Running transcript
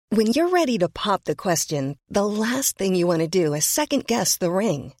When you're ready to pop the question, the last thing you want to do is second-guess the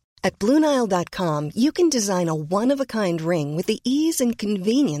ring. At BlueNile.com, you can design a one-of-a-kind ring with the ease and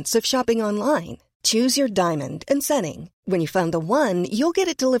convenience of shopping online. Choose your diamond and setting. When you find the one, you'll get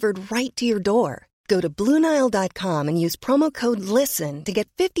it delivered right to your door. Go to BlueNile.com and use promo code LISTEN to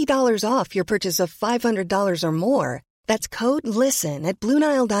get $50 off your purchase of $500 or more. That's code LISTEN at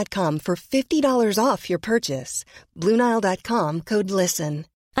BlueNile.com for $50 off your purchase. BlueNile.com, code LISTEN.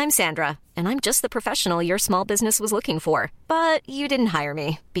 I'm Sandra, and I'm just the professional your small business was looking for. But you didn't hire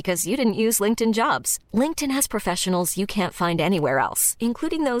me because you didn't use LinkedIn Jobs. LinkedIn has professionals you can't find anywhere else,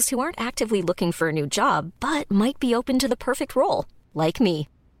 including those who aren't actively looking for a new job, but might be open to the perfect role, like me.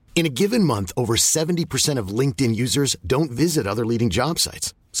 In a given month, over 70% of LinkedIn users don't visit other leading job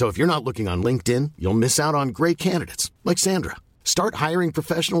sites. So if you're not looking on LinkedIn, you'll miss out on great candidates like Sandra. Start hiring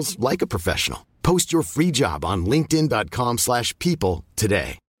professionals like a professional. Post your free job on linkedin.com/people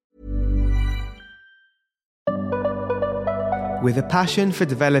today. With a passion for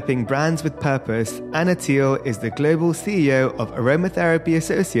developing brands with purpose, Anna Thiel is the global CEO of Aromatherapy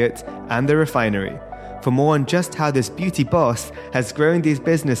Associates and The Refinery. For more on just how this beauty boss has grown these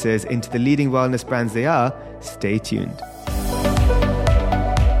businesses into the leading wellness brands they are, stay tuned.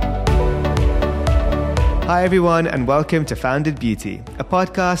 Hi everyone, and welcome to Founded Beauty, a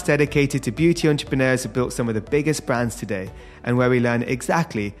podcast dedicated to beauty entrepreneurs who built some of the biggest brands today, and where we learn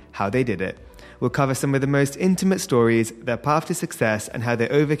exactly how they did it. We'll cover some of the most intimate stories, their path to success, and how they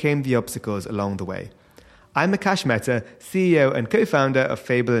overcame the obstacles along the way. I'm Akash Mehta, CEO and co-founder of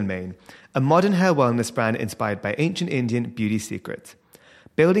Fable & Mane, a modern hair wellness brand inspired by ancient Indian beauty secrets.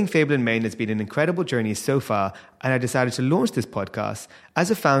 Building Fable & Mane has been an incredible journey so far, and I decided to launch this podcast as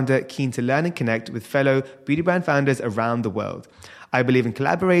a founder keen to learn and connect with fellow beauty brand founders around the world. I believe in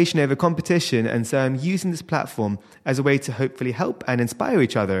collaboration over competition, and so I'm using this platform as a way to hopefully help and inspire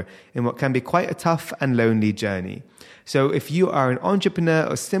each other in what can be quite a tough and lonely journey. So if you are an entrepreneur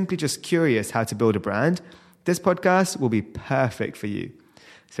or simply just curious how to build a brand, this podcast will be perfect for you.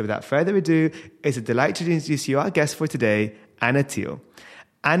 So without further ado, it's a delight to introduce you our guest for today, Anna Thiel.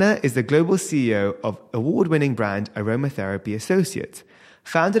 Anna is the global CEO of award-winning brand Aromatherapy Associates.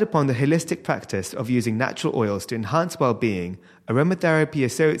 Founded upon the holistic practice of using natural oils to enhance well-being, Aromatherapy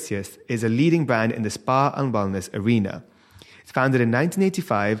Associates is a leading brand in the spa and wellness arena. It's founded in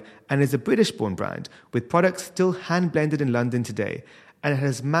 1985 and is a British-born brand with products still hand-blended in London today, and it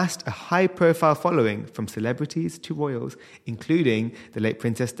has amassed a high-profile following from celebrities to royals, including the late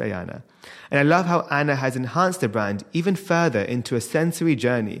Princess Diana. And I love how Anna has enhanced the brand even further into a sensory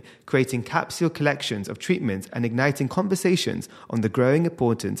journey, creating capsule collections of treatments and igniting conversations on the growing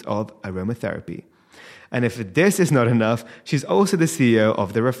importance of aromatherapy. And if this is not enough, she's also the CEO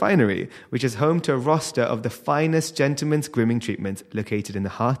of The Refinery, which is home to a roster of the finest gentlemen's grooming treatments located in the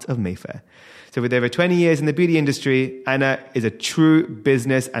heart of Mayfair. So with over 20 years in the beauty industry, Anna is a true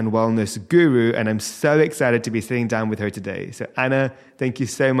business and wellness guru, and I'm so excited to be sitting down with her today. So Anna, thank you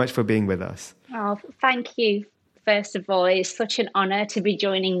so much for being with us. Oh, thank you. First of all, it's such an honor to be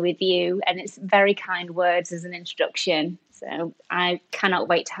joining with you, and it's very kind words as an introduction. So I cannot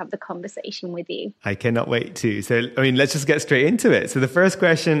wait to have the conversation with you. I cannot wait too. So, let's just get straight into it. So the first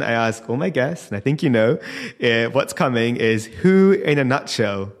question I ask all my guests, and I think you know what's coming, is who in a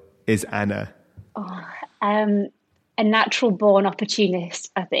nutshell is Anna? A natural born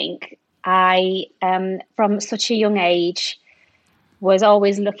opportunist, I think. I, from such a young age, was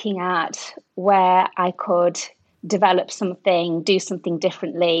always looking at where I could develop something, do something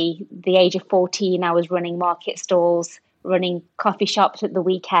differently. The age of 14, I was running market stalls, running coffee shops at the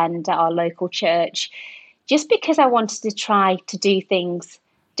weekend at our local church, just because I wanted to try to do things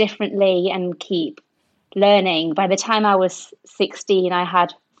differently and keep learning. By the time I was 16, I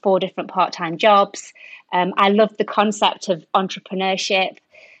had 4 different part-time jobs. I loved the concept of entrepreneurship,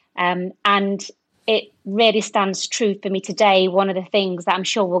 and it really stands true for me today. One of the things that I'm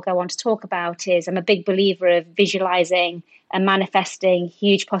sure we'll go on to talk about is I'm a big believer of visualizing and manifesting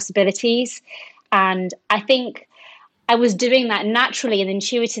huge possibilities. And I think I was doing that naturally and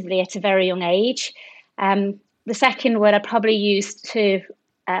intuitively at a very young age. The second word I probably use to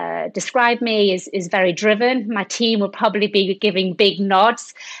describe me is very driven. My team will probably be giving big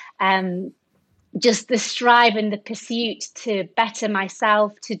nods. Just the strive and the pursuit to better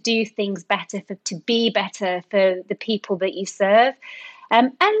myself, to do things better, to be better for the people that you serve.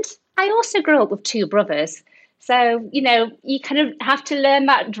 And I also grew up with 2 brothers. So, you kind of have to learn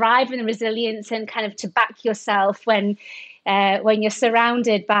that drive and resilience and kind of to back yourself when you're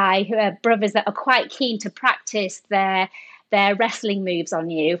surrounded by brothers that are quite keen to practice their their wrestling moves on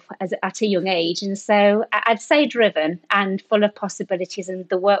you at a young age. And so I'd say driven and full of possibilities and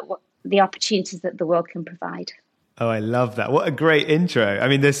the opportunities that the world can provide. Oh, I love that. What a great intro. I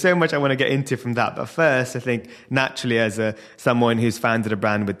mean, there's so much I want to get into from that. But first, I think naturally as someone who's founded a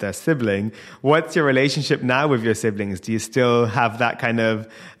brand with their sibling, what's your relationship now with your siblings? Do you still have that kind of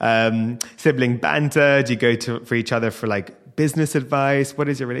sibling banter? Do you go for each other for like business advice? What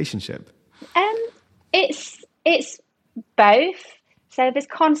is your relationship? It's both. So there's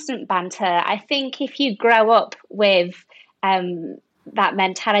constant banter. I think if you grow up with that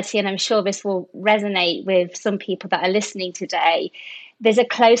mentality, and I'm sure this will resonate with some people that are listening today, there's a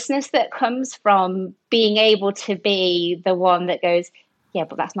closeness that comes from being able to be the one that goes, yeah,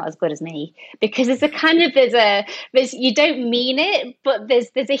 but that's not as good as me, because there's you don't mean it, but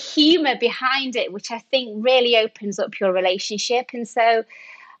there's a humor behind it, which I think really opens up your relationship. And so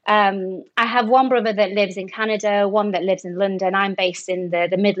I have one brother that lives in Canada, one that lives in London. I'm based in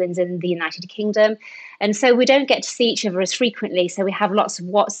the Midlands in the United Kingdom. And so we don't get to see each other as frequently. So we have lots of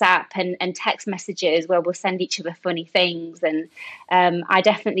WhatsApp and text messages where we'll send each other funny things. And I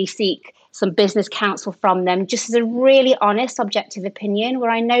definitely seek some business counsel from them, just as a really honest, objective opinion where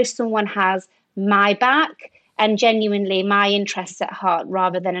I know someone has my back and genuinely my interests at heart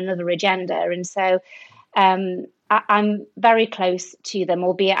rather than another agenda. And so I'm very close to them,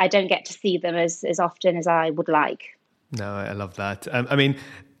 albeit I don't get to see them as often as I would like. No, I love that. I mean,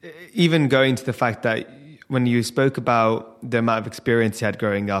 even going to the fact that when you spoke about the amount of experience you had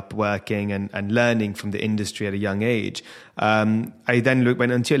growing up, working and learning from the industry at a young age, I then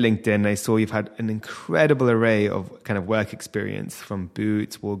went onto your LinkedIn and I saw you've had an incredible array of kind of work experience from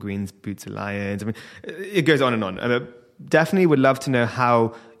Boots, Walgreens, Boots Alliance. I mean, it goes on and on. I definitely would love to know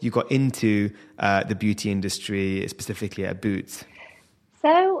how you got into the beauty industry, specifically at Boots.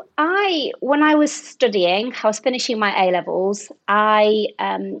 So when I was studying, I was finishing my A-levels, I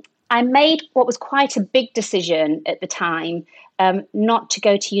made what was quite a big decision at the time, not to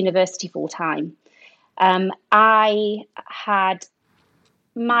go to university full time. I had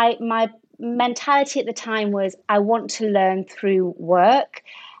my mentality at the time was I want to learn through work.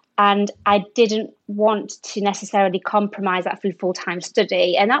 And I didn't want to necessarily compromise that through full-time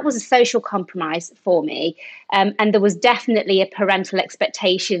study. And that was a social compromise for me. And there was definitely a parental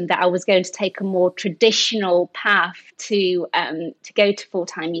expectation that I was going to take a more traditional path to go to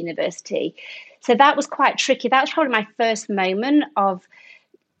full-time university. So that was quite tricky. That was probably my first moment of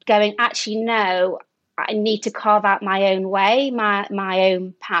going, actually, no, I need to carve out my own way, my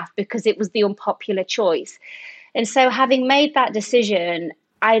own path, because it was the unpopular choice. And so having made that decision,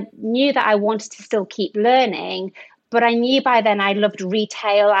 I knew that I wanted to still keep learning, but I knew by then I loved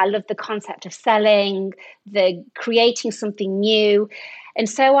retail. I loved the concept of selling, the creating something new. And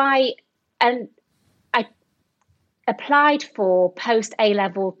so I applied for post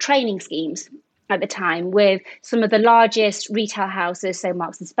A-level training schemes at the time with some of the largest retail houses, so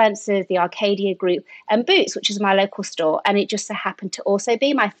Marks and Spencer's, the Arcadia Group, and Boots, which is my local store. And it just so happened to also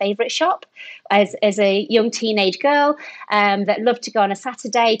be my favourite shop as a young teenage girl that loved to go on a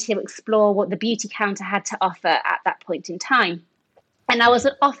Saturday to explore what the beauty counter had to offer at that point in time. And I was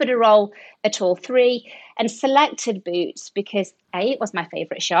offered a role at all three and selected Boots because A, it was my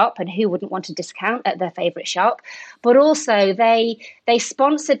favourite shop, and who wouldn't want a discount at their favourite shop? But also they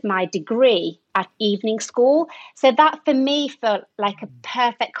sponsored my degree at evening school. So that for me felt like a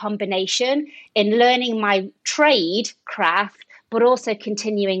perfect combination in learning my trade craft, but also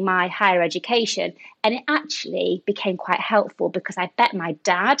continuing my higher education. And it actually became quite helpful because I bet my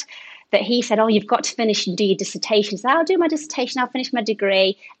dad that he said, oh, you've got to finish and do your dissertation. So I'll do my dissertation, I'll finish my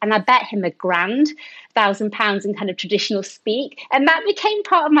degree. And I bet him £1,000 in kind of traditional speak. And that became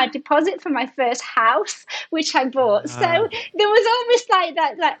part of my deposit for my first house, which I bought. So there was almost like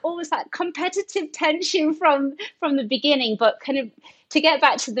that, almost like competitive tension from the beginning, but kind of to get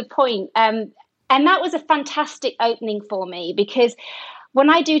back to the point. And that was a fantastic opening for me because when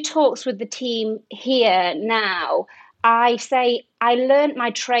I do talks with the team here now, I say I learned my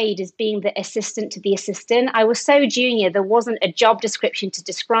trade as being the assistant to the assistant. I was so junior, there wasn't a job description to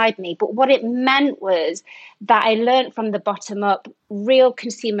describe me. But what it meant was that I learned from the bottom up, real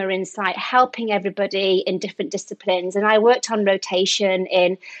consumer insight, helping everybody in different disciplines. And I worked on rotation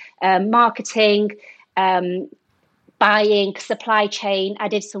in marketing, buying, supply chain. I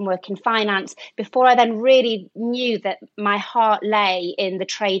did some work in finance before I then really knew that my heart lay in the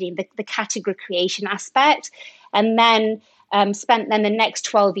trading, the category creation aspect. And then spent then the next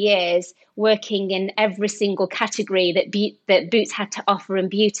 12 years working in every single category that Boots had to offer in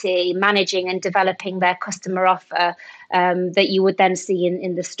beauty, managing and developing their customer offer that you would then see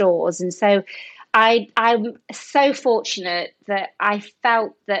in the stores. And so I'm so fortunate that I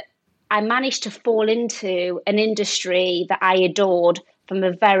felt that I managed to fall into an industry that I adored from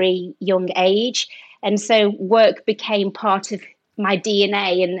a very young age. And so work became part of my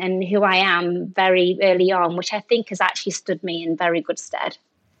DNA and who I am very early on, which I think has actually stood me in very good stead.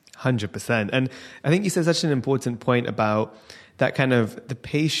 100%. And I think you said such an important point about that kind of the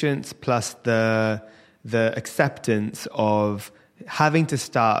patience plus the acceptance of having to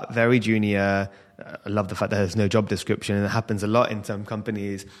start very junior. I love the fact that there's no job description, and it happens a lot in some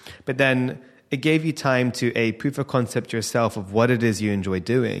companies. But then it gave you time to proof of concept yourself of what it is you enjoy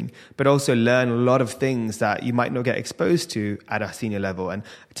doing, but also learn a lot of things that you might not get exposed to at a senior level. And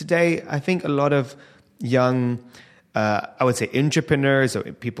today, I think a lot of young, I would say entrepreneurs or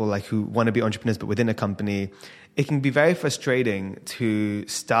people like who want to be entrepreneurs, but within a company, it can be very frustrating to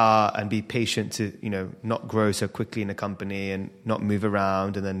start and be patient to, not grow so quickly in a company and not move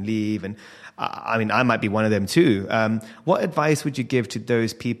around and then leave. And I mean, I might be one of them too. What advice would you give to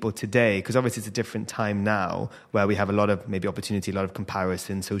those people today? Because obviously it's a different time now where we have a lot of maybe opportunity, a lot of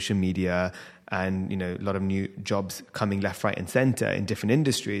comparison, social media, and, a lot of new jobs coming left, right, and center in different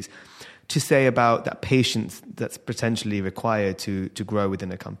industries, to say about that patience that's potentially required to grow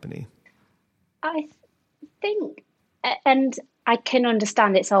within a company. I think, and I can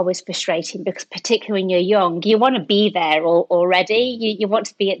understand it's always frustrating because particularly when you're young, you want to be there already. You want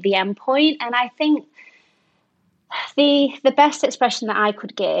to be at the end point. And I think the best expression that I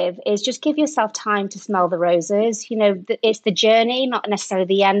could give is just give yourself time to smell the roses. It's the journey, not necessarily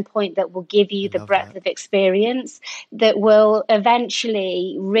the end point, that will give you the breadth of experience that will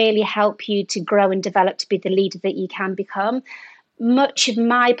eventually really help you to grow and develop to be the leader that you can become. Much of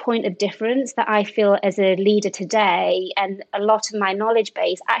my point of difference that I feel as a leader today, and a lot of my knowledge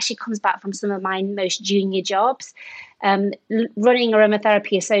base, actually comes back from some of my most junior jobs. Running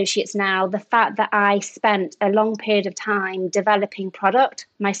Aromatherapy Associates now, the fact that I spent a long period of time developing product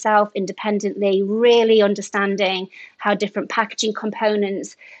myself independently, really understanding how different packaging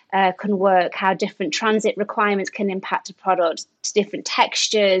components can work, how different transit requirements can impact a product, different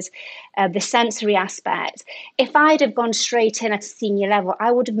textures, the sensory aspect. If I'd have gone straight in at a senior level,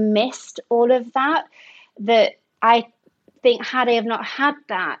 I would have missed all of that I think had I have not had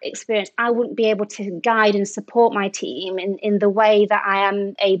that experience, I wouldn't be able to guide and support my team in the way that I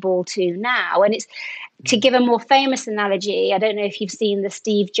am able to now. And it's, to give a more famous analogy, I don't know if you've seen the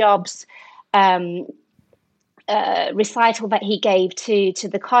Steve Jobs recital that he gave to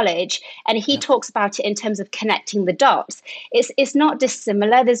the college, and he talks about it in terms of connecting the dots. It's not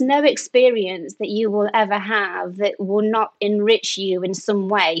dissimilar. There's no experience that you will ever have that will not enrich you in some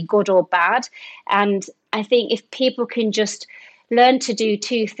way, good or bad. And I think if people can just learn to do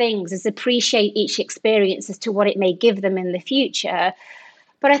two things, is appreciate each experience as to what it may give them in the future.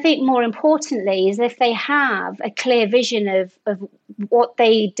 But I think more importantly is if they have a clear vision of what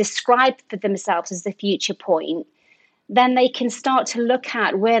they describe for themselves as the future point, then they can start to look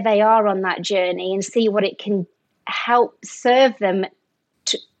at where they are on that journey and see what it can help serve them,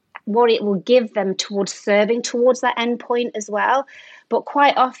 what it will give them towards serving towards that end point as well. But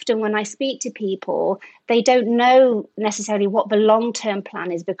quite often when I speak to people, they don't know necessarily what the long-term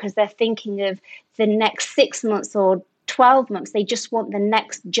plan is because they're thinking of the next 6 months or 12 months. They just want the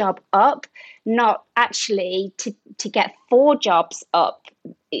next job up, not actually to get 4 jobs up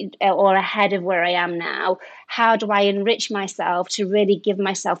or ahead of where I am now. How do I enrich myself to really give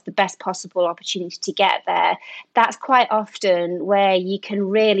myself the best possible opportunity to get there? That's quite often where you can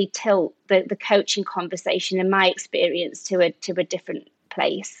really tilt the coaching conversation, in my experience, to a different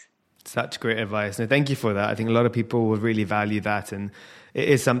place. Such great advice. No, thank you for that. I think a lot of people will really value that, and it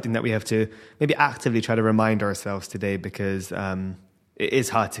is something that we have to maybe actively try to remind ourselves today, because it is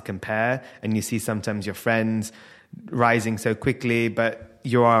hard to compare, and you see sometimes your friends rising so quickly, but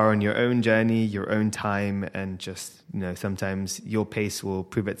you are on your own journey, your own time, and just, sometimes your pace will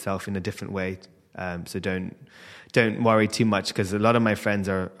prove itself in a different way. So don't worry too much, because a lot of my friends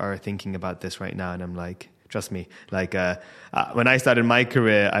are thinking about this right now, and I'm like, trust me, when I started my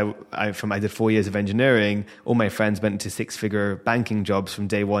career, I did 4 years of engineering. All my friends went to 6-figure banking jobs from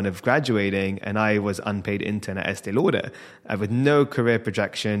day one of graduating, and I was unpaid intern at Estee Lauder with no career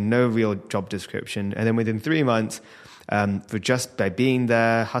projection, no real job description. And then within 3 months, for just by being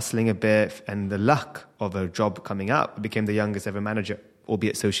there, hustling a bit, and the luck of a job coming up, I became the youngest ever manager,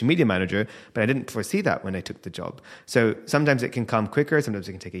 albeit social media manager, but I didn't foresee that when I took the job. So sometimes it can come quicker, sometimes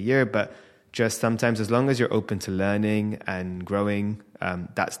it can take a year, but just sometimes, as long as you're open to learning and growing,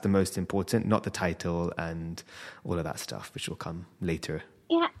 that's the most important, not the title and all of that stuff, which will come later.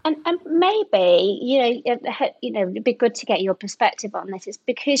 Yeah, And maybe, it'd be good to get your perspective on this. It's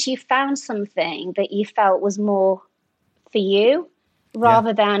because you found something that you felt was more for you,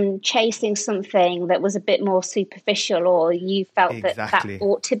 rather than chasing something that was a bit more superficial, or you felt Exactly. that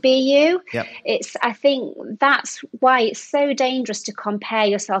ought to be you. Yep. I think that's why it's so dangerous to compare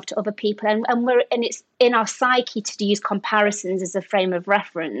yourself to other people, and it's in our psyche to use comparisons as a frame of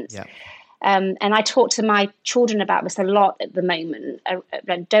reference. Yep. And I talk to my children about this a lot at the moment.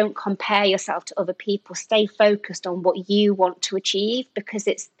 Don't compare yourself to other people. Stay focused on what you want to achieve, because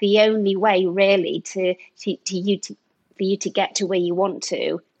it's the only way, really, for you to get to where you want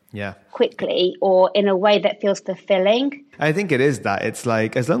to. Yeah. Quickly, or in a way that feels fulfilling. I think it is that. It's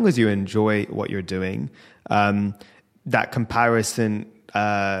like, as long as you enjoy what you're doing, that comparison,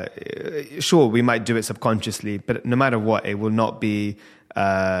 sure, we might do it subconsciously, but no matter what, it will not be.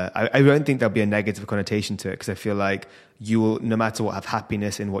 I don't think there'll be a negative connotation to it, because I feel like you will, no matter what, have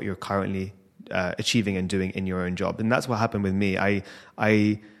happiness in what you're currently achieving and doing in your own job. And that's what happened with me.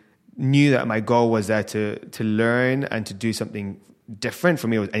 I knew that my goal was there to learn and to do something different. For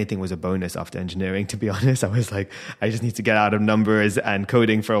me, anything was a bonus after engineering, to be honest. I was like, I just need to get out of numbers and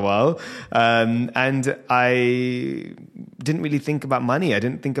coding for a while. And I didn't really think about money. I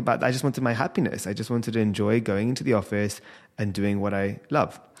didn't think about that. I just wanted my happiness. I just wanted to enjoy going into the office and doing what I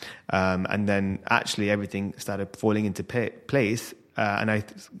love. And then actually everything started falling into place. And I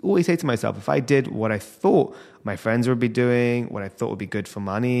always say to myself, if I did what I thought my friends would be doing, what I thought would be good for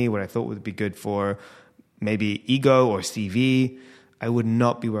money, what I thought would be good for maybe ego or CV, I would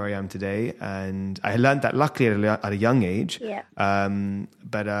not be where I am today. And I learned that luckily at a young age. Yeah.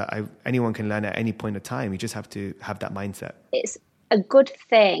 But anyone can learn at any point of time. You just have to have that mindset. It's a good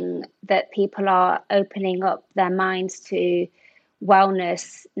thing that people are opening up their minds to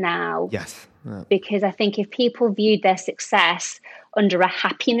wellness now. Yes. Yeah. Because I think if people viewed their success under a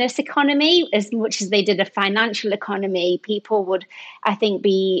happiness economy as much as they did a financial economy, people would, I think,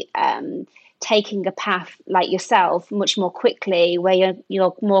 be taking a path like yourself much more quickly, where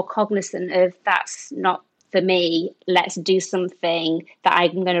you're more cognizant of, that's not for me, let's do something that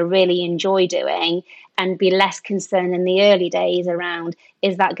I'm going to really enjoy doing, and be less concerned in the early days around,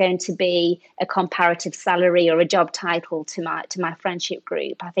 is that going to be a comparative salary or a job title to my friendship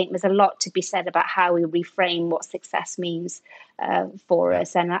group. I think there's a lot to be said about how we reframe what success means for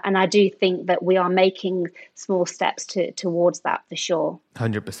us. And I do think that we are making small steps towards that, for sure.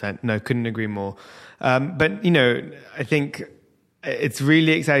 100%. No, couldn't agree more. But, I think it's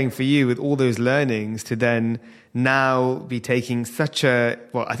really exciting for you with all those learnings to then now be taking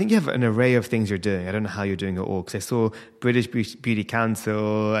I think you have an array of things you're doing. I don't know how you're doing it all, because I saw British Beauty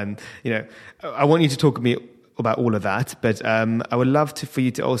Council, and, I want you to talk to me about all of that. But I would love for you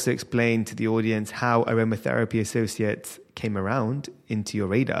to also explain to the audience how Aromatherapy Associates came around into your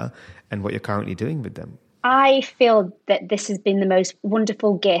radar and what you're currently doing with them. I feel that this has been the most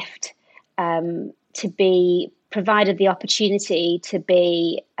wonderful gift to be provided the opportunity to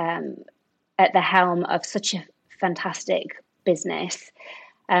be at the helm of such a fantastic business.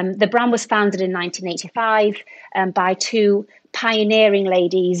 The brand was founded in 1985 by two pioneering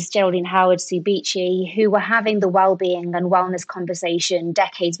ladies, Geraldine Howard, Sue Beachy, who were having the well-being and wellness conversation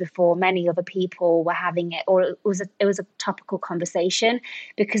decades before many other people were having it, or it was a topical conversation,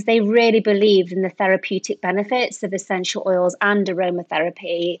 because they really believed in the therapeutic benefits of essential oils and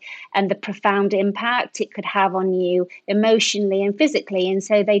aromatherapy and the profound impact it could have on you emotionally and physically. And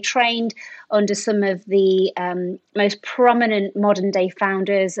so they trained under some of the most prominent modern day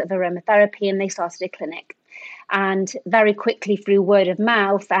founders of aromatherapy, and they started a clinic. And very quickly, through word of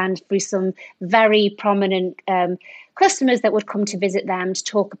mouth and through some very prominent customers that would come to visit them to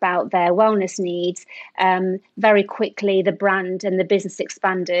talk about their wellness needs, very quickly the brand and the business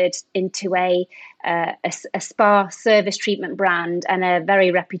expanded into a spa service treatment brand and a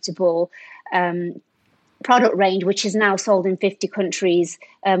very reputable product range, which is now sold in 50 countries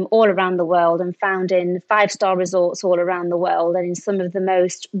all around the world, and found in 5-star resorts all around the world, and in some of the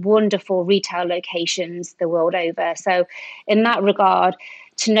most wonderful retail locations the world over. So in that regard,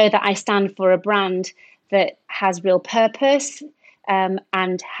 to know that I stand for a brand that has real purpose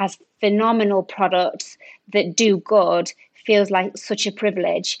and has phenomenal products that do good feels like such a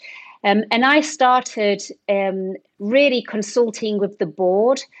privilege. And I started really consulting with the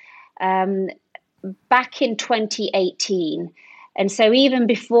board back in 2018, And so even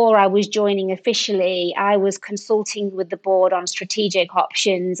before I was joining officially, I was consulting with the board on strategic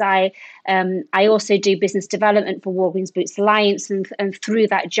options. I also do business development for Walgreens Boots Alliance, and through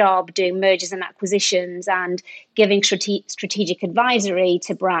that job, doing mergers and acquisitions and giving strategic advisory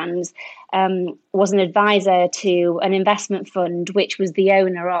to brands. Was an advisor to an investment fund, which was the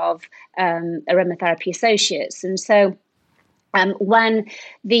owner of Aromatherapy Associates. And so when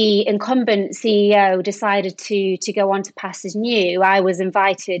the incumbent CEO decided to go on to Pastors New, I was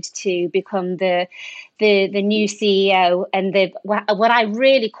invited to become the new CEO, and what I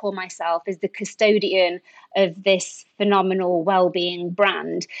really call myself is the custodian of this phenomenal well-being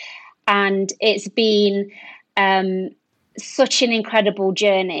brand. And it's been such an incredible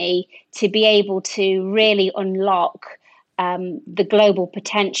journey to be able to really unlock the global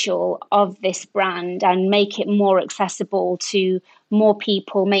potential of this brand and make it more accessible to more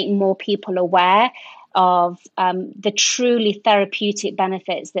people, make more people aware of the truly therapeutic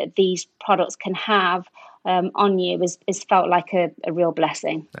benefits that these products can have on you is felt like a real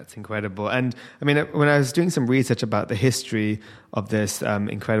blessing. That's incredible. And I mean, when I was doing some research about the history of this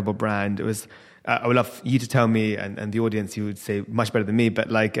incredible brand, it was I would love you to tell me, and the audience, you would say much better than me,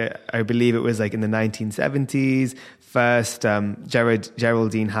 but like I believe it was like in the 1970s, first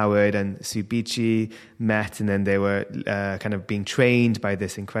Geraldine Howard and Sue Beachy met, and then they were kind of being trained by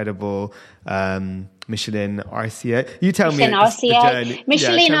this incredible Micheline Arcier. You tell Micheline me Arcier.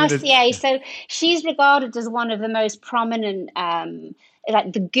 Micheline Arcier. So she's regarded as one of the most prominent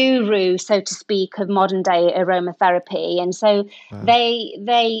like the guru, so to speak, of modern day aromatherapy. And so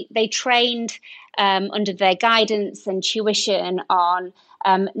they trained under their guidance and tuition on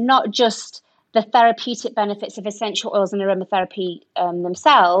not just the therapeutic benefits of essential oils and aromatherapy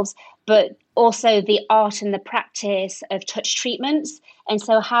themselves, but also the art and the practice of touch treatments. And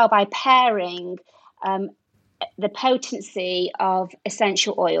so how by pairing the potency of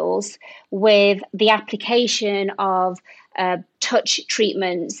essential oils with the application of touch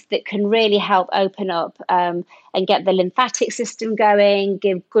treatments that can really help open up and get the lymphatic system going,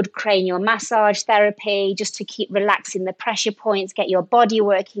 give good cranial massage therapy just to keep relaxing the pressure points, get your body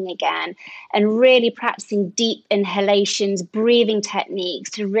working again, and really practicing deep inhalations, breathing techniques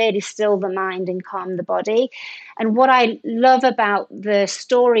to really still the mind and calm the body. And what I love about the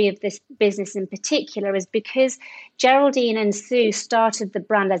story of this business in particular is because Geraldine and Sue started the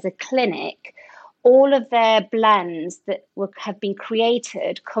brand as a clinic, all of their blends that have been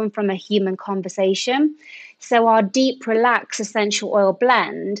created come from a human conversation. So our Deep Relax essential oil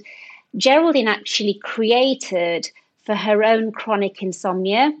blend, Geraldine actually created for her own chronic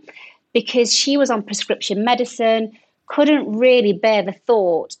insomnia because she was on prescription medicine, couldn't really bear the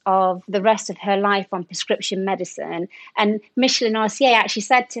thought of the rest of her life on prescription medicine. And Micheline Arcier actually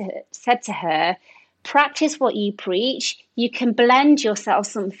said to her, practice what you preach. You can blend yourself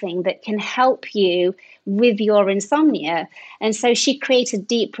something that can help you with your insomnia. And so she created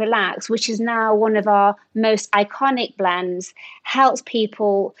Deep Relax, which is now one of our most iconic blends, helps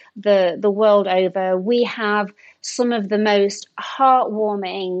people the world over. We have some of the most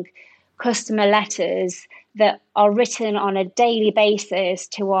heartwarming customer letters that are written on a daily basis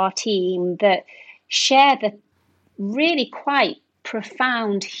to our team that share the really quite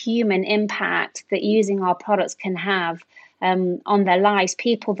profound human impact that using our products can have on their lives.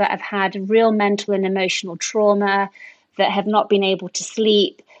 People that have had real mental and emotional trauma, that have not been able to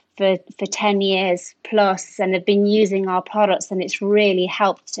sleep for 10 years plus and have been using our products, and it's really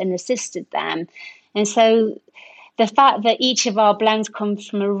helped and assisted them. And so the fact that each of our blends comes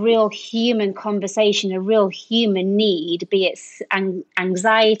from a real human conversation, a real human need, be it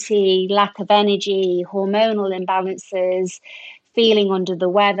anxiety, lack of energy, hormonal imbalances, feeling under the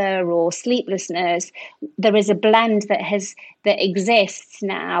weather or sleeplessness, there is a blend that exists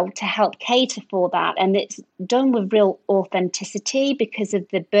now to help cater for that. And it's done with real authenticity because of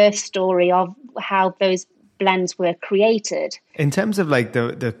the birth story of how those blends were created. In terms of like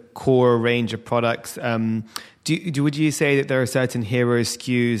the core range of products, would you say that there are certain hero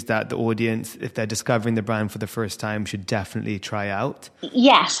SKUs that the audience, if they're discovering the brand for the first time, should definitely try out?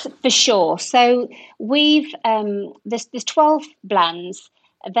 Yes, for sure. So we've there's 12 blends.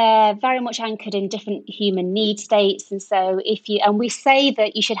 They're very much anchored in different human need states. And so we say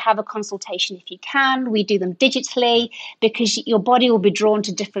that you should have a consultation if you can. We do them digitally because your body will be drawn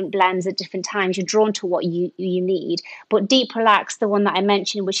to different blends at different times. You're drawn to what you need. But Deep Relax, the one that I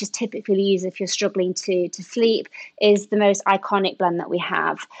mentioned, which is typically used if you're struggling to sleep, is the most iconic blend that we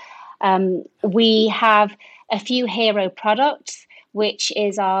have. We have a few hero products, which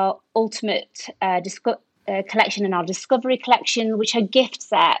is our ultimate collection and our Discovery collection, which are gift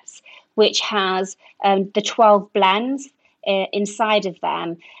sets, which has the 12 blends inside of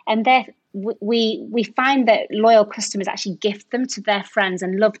them. And we find that loyal customers actually gift them to their friends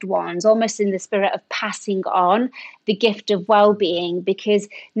and loved ones, almost in the spirit of passing on the gift of well-being, because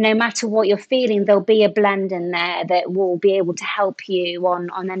no matter what you're feeling, there'll be a blend in there that will be able to help you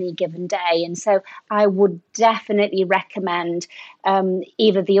on any given day. And so I would definitely recommend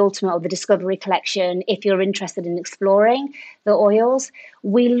either the Ultimate or the Discovery Collection if you're interested in exploring the oils.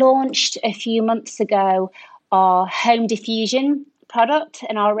 We launched a few months ago our home diffusion product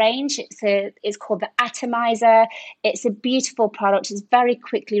in our range. It's called the Atomizer. It's a beautiful product. It's very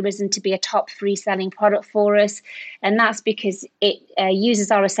quickly risen to be a top 3 selling product for us. And that's because it uses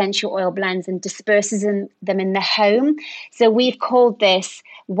our essential oil blends and disperses them in the home. So we've called this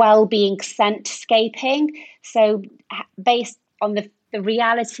well-being scentscaping. So based on the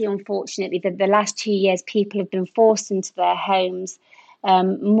reality, unfortunately, that the last 2 years people have been forced into their homes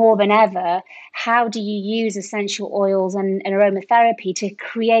more than ever. How do you use essential oils and aromatherapy to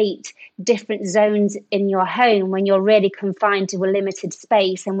create different zones in your home when you're really confined to a limited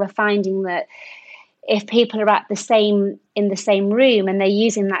space? And we're finding that if people are in the same room and they're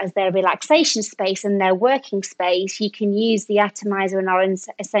using that as their relaxation space and their working space, you can use the Atomizer and our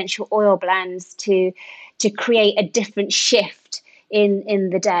essential oil blends to create a different shift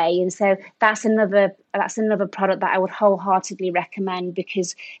in the day. And so that's another product that I would wholeheartedly recommend,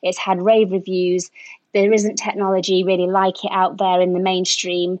 because it's had rave reviews. There isn't technology really like it out there in the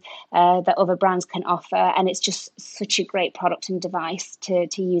mainstream that other brands can offer, and it's just such a great product and device to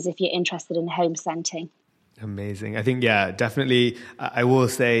use if you're interested in home scenting. Amazing. I think, yeah, definitely. I will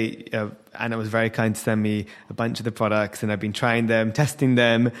say, Anna was very kind to send me a bunch of the products, and I've been trying them, testing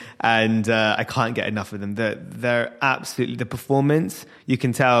them, and I can't get enough of them. They're absolutely, the performance, you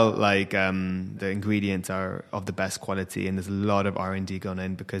can tell the ingredients are of the best quality, and there's a lot of R&D gone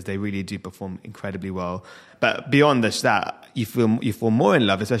in because they really do perform incredibly well. But beyond that, you feel more in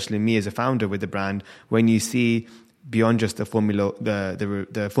love, especially me as a founder with the brand, when you see beyond just the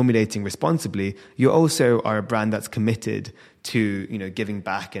formulating responsibly, you also are a brand that's committed to giving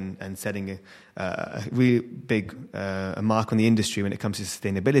back and setting a really big mark on the industry when it comes to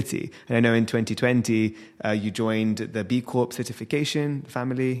sustainability. And I know in 2020 you joined the B Corp certification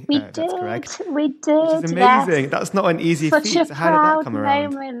family. That's correct. We did. Which is amazing. Yes. That's not an easy feat. So how did that come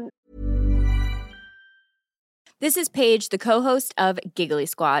around? Moment. This is Paige, the co-host of Giggly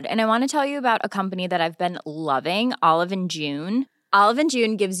Squad, and I want to tell you about a company that I've been loving, Olive & June. Olive &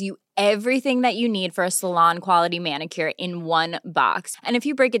 June gives you everything that you need for a salon-quality manicure in one box. And if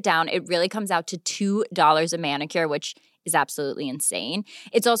you break it down, it really comes out to $2 a manicure, which is absolutely insane.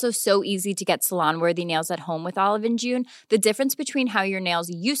 It's also so easy to get salon-worthy nails at home with Olive & June. The difference between how your nails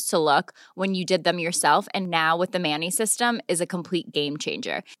used to look when you did them yourself and now with the Mani system is a complete game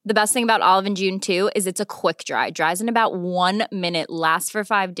changer. The best thing about Olive & June, too, is it's a quick dry. Dries in about 1 minute, lasts for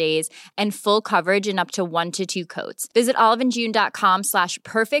 5 days, and full coverage in up to 1 to 2 coats. Visit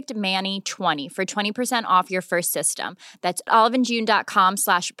oliveandjune.com/perfectmani20 for 20% off your first system. That's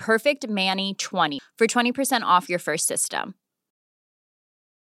oliveandjune.com/perfectmani20 for 20% off your first system.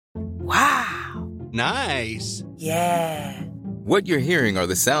 Wow. Nice. Yeah. What you're hearing are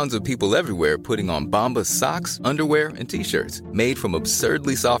the sounds of people everywhere putting on Bombas socks, underwear, and T-shirts made from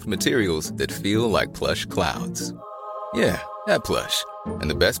absurdly soft materials that feel like plush clouds. Yeah, that plush. And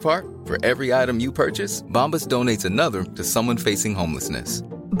the best part? For every item you purchase, Bombas donates another to someone facing homelessness.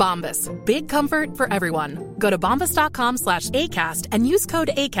 Bombas. Big comfort for everyone. Go to bombas.com/ACAST and use code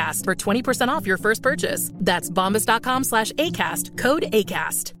ACAST for 20% off your first purchase. That's bombas.com/ACAST. Code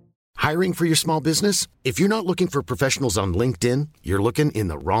ACAST. Hiring for your small business? If you're not looking for professionals on LinkedIn, you're looking in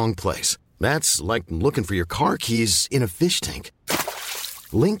the wrong place. That's like looking for your car keys in a fish tank.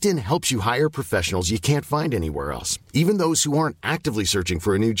 LinkedIn helps you hire professionals you can't find anywhere else, even those who aren't actively searching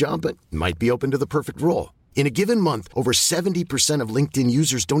for a new job but might be open to the perfect role. In a given month, over 70% of LinkedIn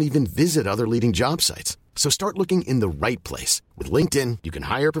users don't even visit other leading job sites. So start looking in the right place. With LinkedIn, you can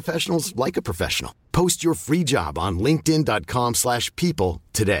hire professionals like a professional. Post your free job on linkedin.com/people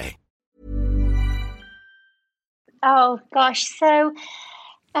today. Oh, gosh. So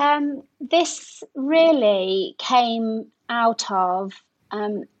this really came out of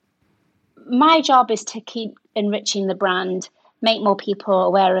my job is to keep enriching the brand, make more people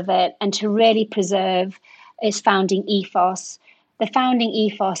aware of it, and to really preserve its founding ethos. The founding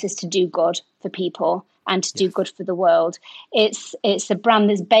ethos is to do good for people and to do good for the world. It's a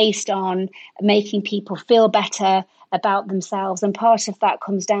brand that's based on making people feel better about themselves, and part of that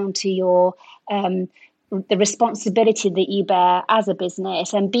comes down to your the responsibility that you bear as a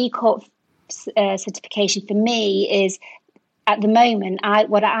business. And B Corp certification for me is, at the moment,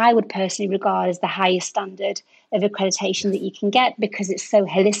 what I would personally regard as the highest standard of accreditation that you can get because it's so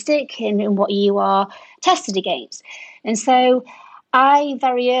holistic in what you are tested against. And so I,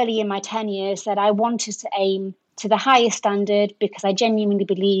 very early in my tenure, said I wanted to aim to the highest standard because I genuinely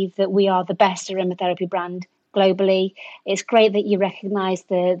believe that we are the best aromatherapy brand globally. It's great that you recognise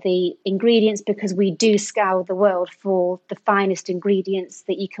the ingredients because we do scour the world for the finest ingredients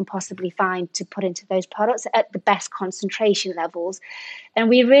that you can possibly find to put into those products at the best concentration levels. And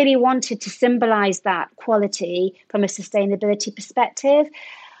we really wanted to symbolise that quality from a sustainability perspective.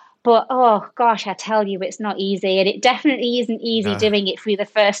 But, oh, gosh, I tell you, it's not easy. And it definitely isn't easy doing it through the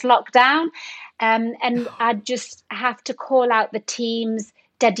first lockdown. And I just have to call out the team's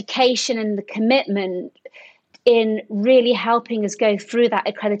dedication and the commitment in really helping us go through that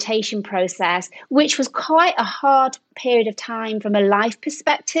accreditation process, which was quite a hard period of time from a life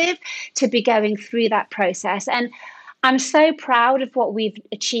perspective to be going through that process. And I'm so proud of what we've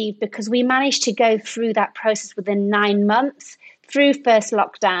achieved because we managed to go through that process within 9 months through first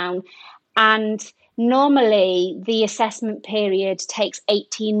lockdown. And normally the assessment period takes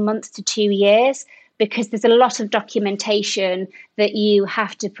 18 months to 2 years because there's a lot of documentation that you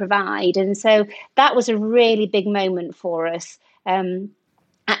have to provide. And so that was a really big moment for us,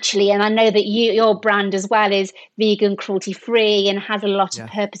 actually. And I know that your brand as well is vegan, cruelty-free and has a lot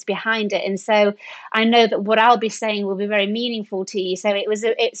of purpose behind it. And so I know that what I'll be saying will be very meaningful to you. So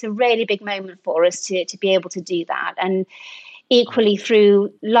it's a really big moment for us to be able to do that. And equally through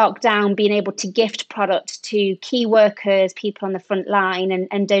lockdown, being able to gift product to key workers, people on the front line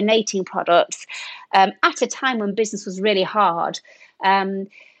and donating products at a time when business was really hard,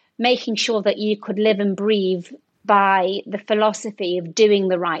 making sure that you could live and breathe by the philosophy of doing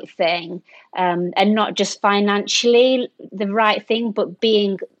the right thing and not just financially the right thing, but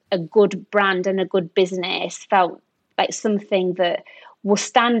being a good brand and a good business felt like something that will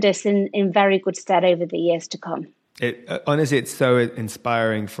stand us in very good stead over the years to come. Honestly, it's so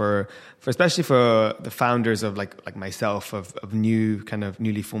inspiring for especially for the founders of like myself of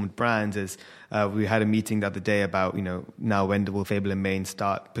newly formed brands. As we had a meeting the other day about now when will Fable and Main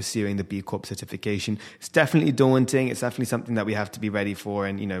start pursuing the B Corp certification. It's definitely daunting. It's definitely something that we have to be ready for,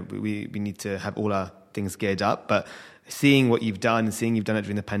 and we need to have all our things geared up. But seeing what you've done, seeing you've done it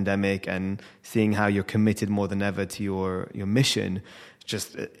during the pandemic, and seeing how you're committed more than ever to your mission.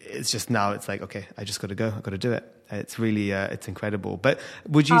 It's just now it's like, okay, I just got to go. I got to do it. It's really, it's incredible. But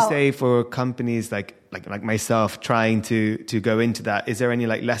would you say for companies like myself trying to go into that, is there any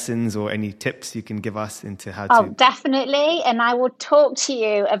lessons or any tips you can give us into how to? Oh, definitely. And I will talk to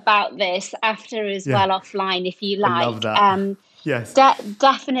you about this after as well offline, if you like. I love that. Yes.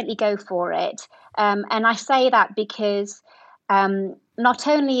 Definitely go for it. And I say that because not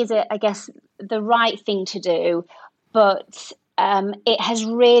only is it, I guess, the right thing to do, but it has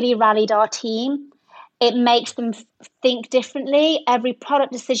really rallied our team. It makes them think differently. Every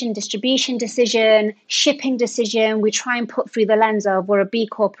product decision, distribution decision, shipping decision, we try and put through the lens of we're a B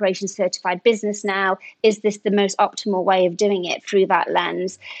Corporation certified business now. Is this the most optimal way of doing it through that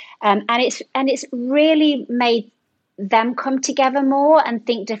lens? And it's really made them come together more and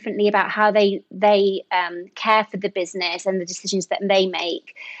think differently about how they care for the business and the decisions that they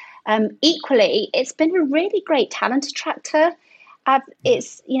make. Equally, it's been a really great talent attractor.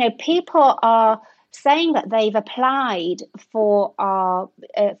 It's people are saying that they've applied for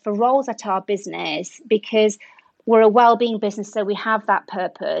roles at our business because we're a well-being business, so we have that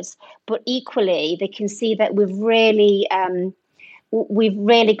purpose. But equally, they can see that we've really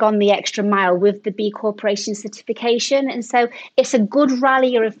gone the extra mile with the B Corporation certification, and so it's a good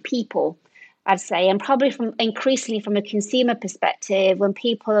rallier of people, I'd say, and probably increasingly from a consumer perspective,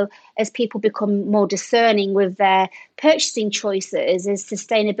 as people become more discerning with their purchasing choices, as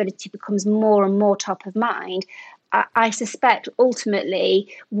sustainability becomes more and more top of mind, I suspect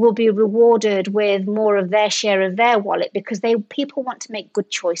ultimately will be rewarded with more of their share of their wallet because people want to make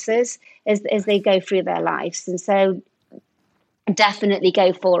good choices as they go through their lives. And so definitely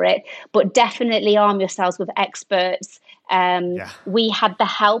go for it, but definitely arm yourselves with experts. We had the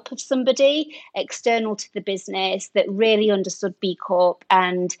help of somebody external to the business that really understood B Corp,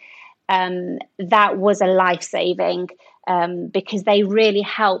 and that was a life-saving because they really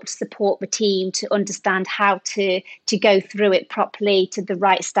helped support the team to understand how to go through it properly to the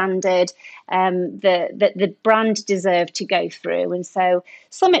right standard that the brand deserved to go through. And so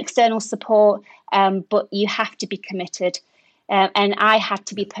some external support, but you have to be committed. And I had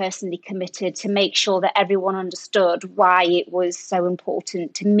to be personally committed to make sure that everyone understood why it was so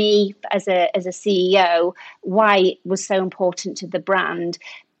important to me as a CEO, why it was so important to the brand,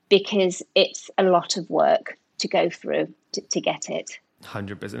 because it's a lot of work to go through to get it.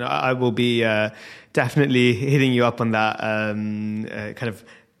 100%. I will be definitely hitting you up on that kind of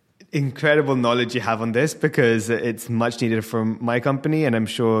incredible knowledge you have on this, because it's much needed from my company, and I'm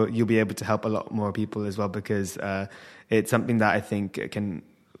sure you'll be able to help a lot more people as well, because it's something that I think can,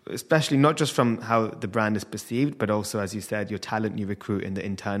 especially not just from how the brand is perceived, but also, as you said, your talent you recruit in the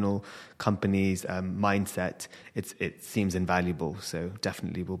internal company's mindset, it seems invaluable. So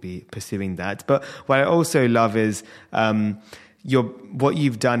definitely we'll be pursuing that. But what I also love is what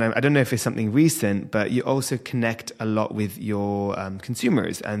you've done. I don't know if it's something recent, but you also connect a lot with your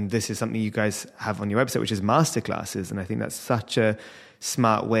consumers. And this is something you guys have on your website, which is masterclasses. And I think that's such a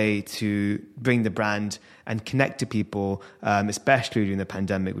smart way to bring the brand and connect to people, especially during the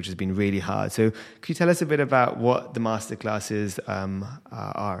pandemic, which has been really hard. So could you tell us a bit about what the masterclasses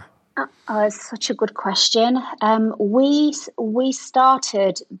are? It's such a good question. We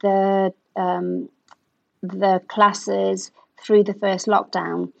started the classes through the first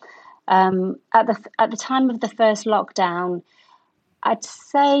lockdown. At the time of the first lockdown, I'd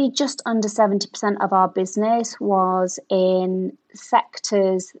say just under 70% of our business was in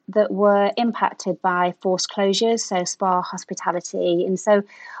sectors that were impacted by forced closures, so spa, hospitality. And so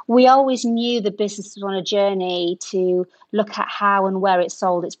we always knew the business was on a journey to look at how and where it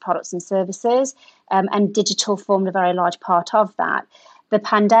sold its products and services, and digital formed a very large part of that. The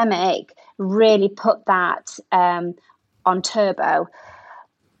pandemic really put that on turbo.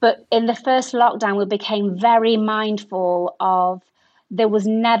 But in the first lockdown, we became very mindful of there was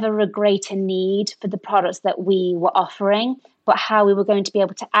never a greater need for the products that we were offering, but how we were going to be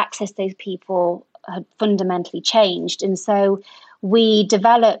able to access those people had fundamentally changed. And so we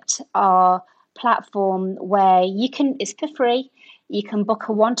developed our platform where it's for free. You can book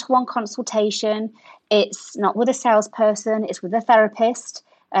a one-to-one consultation. It's not with a salesperson, it's with a therapist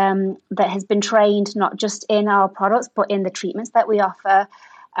that has been trained not just in our products, but in the treatments that we offer.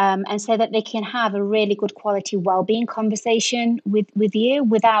 And so that they can have a really good quality well-being conversation with you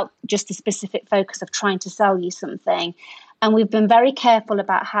without just a specific focus of trying to sell you something. And we've been very careful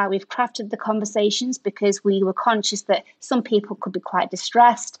about how we've crafted the conversations, because we were conscious that some people could be quite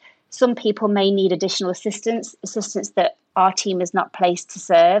distressed. Some people may need additional assistance that our team is not placed to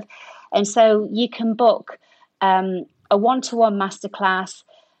serve. And so you can book a one-to-one masterclass,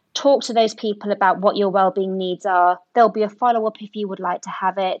 talk to those people about what your wellbeing needs are. There'll be a follow-up if you would like to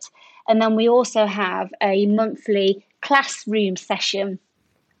have it. And then we also have a monthly classroom session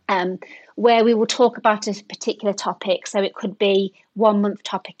where we will talk about a particular topic. So it could be 1 month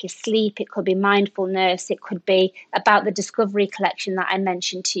topic is sleep, it could be mindfulness, it could be about the Discovery Collection that I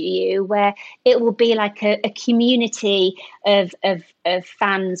mentioned to you, where it will be like a community of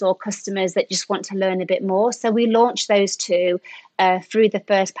fans or customers that just want to learn a bit more. So we launched those two through the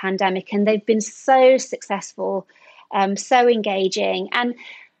first pandemic, and they've been so successful, so engaging and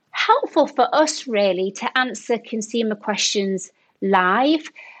helpful for us really to answer consumer questions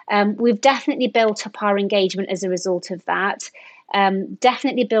live. We've definitely built up our engagement as a result of that,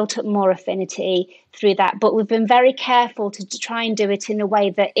 definitely built up more affinity through that. But we've been very careful to try and do it in a way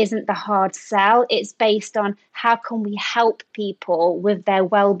that isn't the hard sell. It's based on how can we help people with their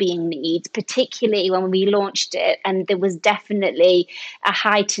well-being needs, particularly when we launched it. And there was definitely a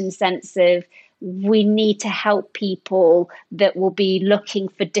heightened sense of we need to help people that will be looking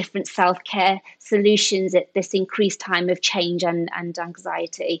for different self-care solutions at this increased time of change and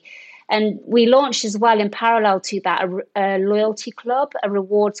anxiety. And we launched as well in parallel to that a loyalty club, a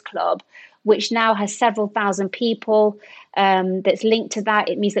rewards club, which now has several thousand people that's linked to that.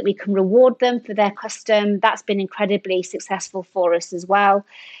 It means that we can reward them for their custom. That's been incredibly successful for us as well.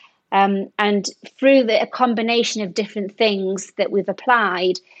 And through a combination of different things that we've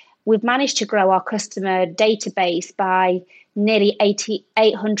applied, we've managed to grow our customer database by nearly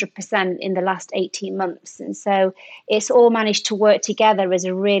 800% in the last 18 months. And so it's all managed to work together as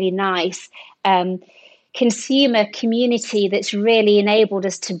a really nice consumer community that's really enabled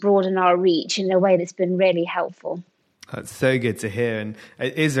us to broaden our reach in a way that's been really helpful. That's so good to hear. And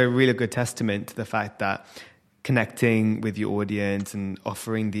it is a really good testament to the fact that connecting with your audience and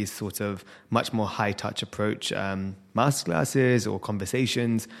offering these sort of much more high-touch approach masterclasses or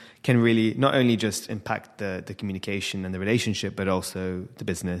conversations can really not only just impact the communication and the relationship, but also the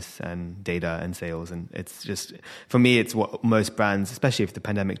business and data and sales. And it's just, for me, it's what most brands, especially if the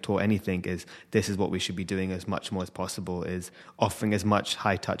pandemic taught anything, is this is what we should be doing as much more as possible, is offering as much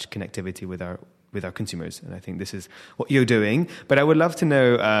high-touch connectivity with our consumers. And I think this is what you're doing. But I would love to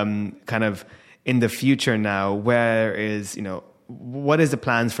know kind of in the future now, what is the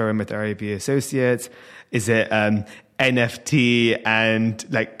plans for Aromatherapy Associates? Is it NFT and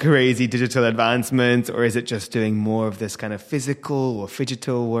like crazy digital advancements, or is it just doing more of this kind of physical or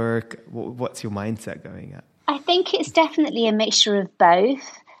digital work? What's your mindset going at? I think it's definitely a mixture of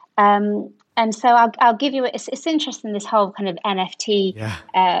both. And so I'll give you, it's interesting, this whole kind of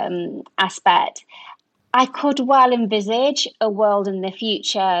NFT aspect. I could well envisage a world in the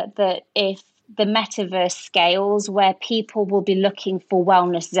future that if the metaverse scales, where people will be looking for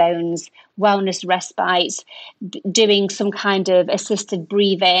wellness zones, wellness respites, doing some kind of assisted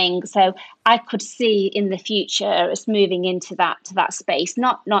breathing. So I could see in the future us moving into that space.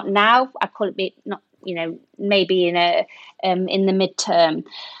 Not now. I could be not, maybe in the midterm.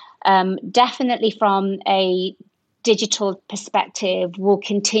 Definitely from a digital perspective, we'll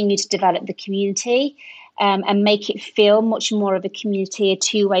continue to develop the community. And make it feel much more of a community, a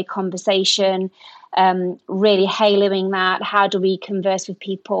two-way conversation, really haloing that. How do we converse with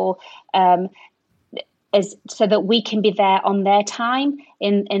people so that we can be there on their time,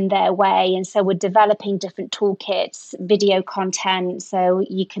 in their way? And so we're developing different toolkits, video content, so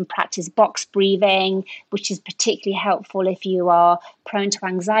you can practice box breathing, which is particularly helpful if you are prone to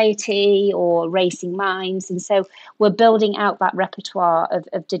anxiety or racing minds. And so we're building out that repertoire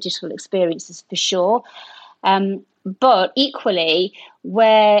of digital experiences for sure. But equally,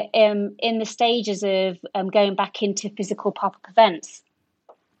 we're in the stages of going back into physical pop-up events.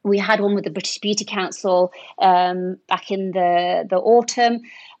 We had one with the British Beauty Council back in the autumn,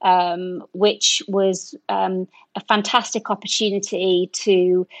 which was a fantastic opportunity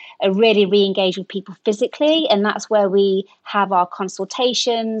to really re-engage with people physically. And that's where we have our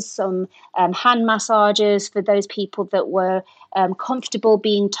consultations, some hand massages for those people that were comfortable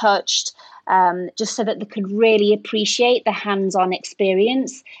being touched, just so that they could really appreciate the hands-on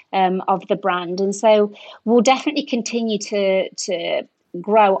experience of the brand. And so we'll definitely continue to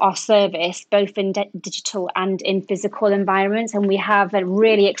grow our service both in digital and in physical environments. And we have a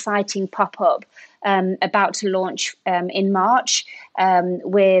really exciting pop-up about to launch in March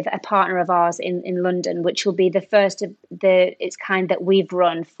with a partner of ours in London, which will be the first of its kind that we've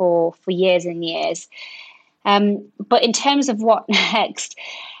run for years and years. But in terms of what next,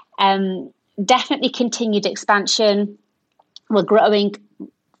 definitely continued expansion. We're growing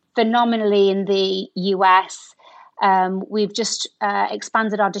phenomenally in the US. We've just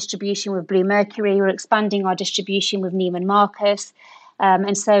expanded our distribution with Bluemercury. We're expanding our distribution with Neiman Marcus.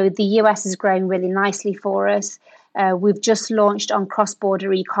 And so the US is growing really nicely for us. We've just launched on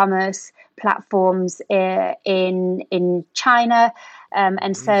cross-border e-commerce platforms in China.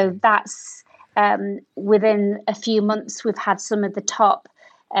 And so that's within a few months, we've had some of the top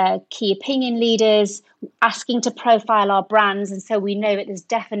key opinion leaders asking to profile our brands. And so we know that there's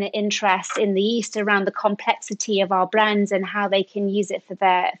definite interest in the East around the complexity of our brands and how they can use it for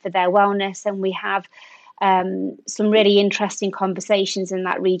their wellness. And we have some really interesting conversations in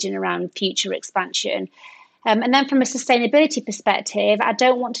that region around future expansion. And then from a sustainability perspective, I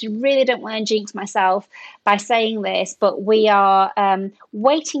don't want to jinx myself by saying this, but we are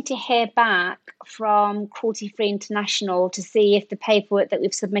waiting to hear back from Cruelty Free International to see if the paperwork that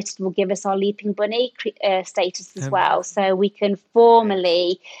we've submitted will give us our Leaping Bunny status as well. So we can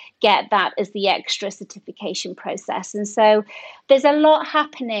formally get that as the extra certification process. And so there's a lot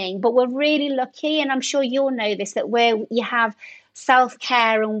happening, but we're really lucky, and I'm sure you'll know this, that where you have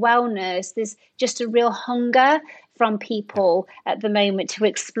self-care and wellness, there's just a real hunger from people at the moment to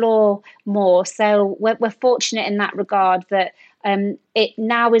explore more. So we're fortunate in that regard that it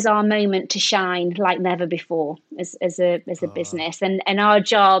now is our moment to shine like never before as a business, and our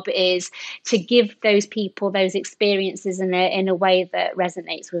job is to give those people those experiences in a way that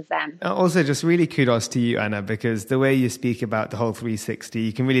resonates with them. Also, just really kudos to you, Anna, because the way you speak about the whole 360,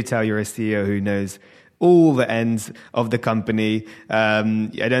 you can really tell you're a CEO who knows all the ends of the company. I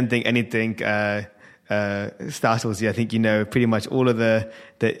don't think anything startles you. I think you know pretty much all of the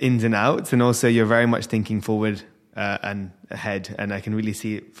ins and outs, and also you're very much thinking forward and ahead, and I can really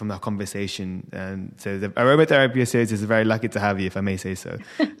see it from our conversation. And so the Aromatherapy Series is very lucky to have you, if I may say so.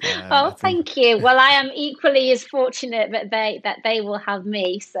 Thank you. Well, I am equally as fortunate that they will have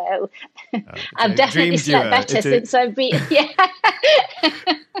me. So I've definitely slept better since I've been. Yeah.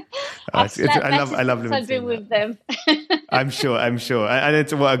 I love I've been with them. I'm sure. And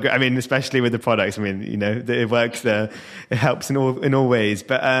it's especially with the products. I mean, it works there. It helps in all ways.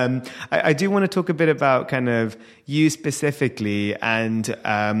 But I do want to talk a bit about kind of you specifically, and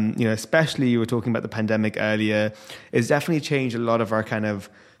especially you were talking about the pandemic earlier. It's definitely changed a lot of our kind of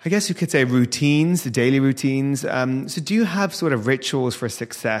I guess you could say routines, the daily routines. So do you have sort of rituals for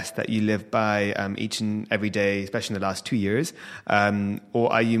success that you live by each and every day, especially in the last 2 years?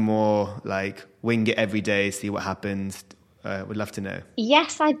 Or are you more like wing it every day, see what happens? Would love to know.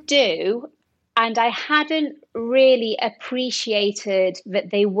 Yes, I do. And I hadn't really appreciated that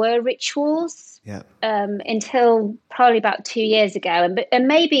they were rituals until probably about 2 years ago. And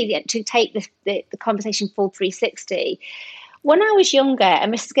maybe to take the conversation full 360, when I was younger,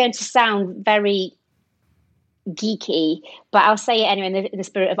 and this is going to sound very geeky, but I'll say it anyway in the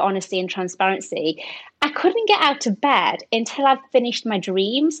spirit of honesty and transparency, I couldn't get out of bed until I'd finished my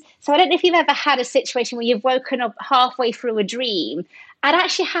dreams. So I don't know if you've ever had a situation where you've woken up halfway through a dream. I'd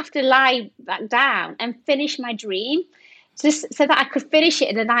actually have to lie back down and finish my dream just so that I could finish it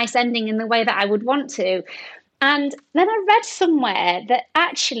in a nice ending in the way that I would want to. And then I read somewhere that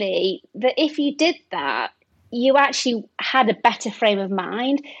actually, that if you did that, you actually had a better frame of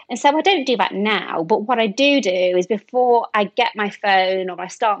mind. And so I don't do that now, but what I do is before I get my phone or I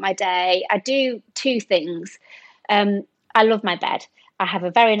start my day, I do two things. I love my bed. I have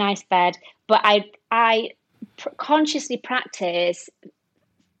a very nice bed, but I consciously practice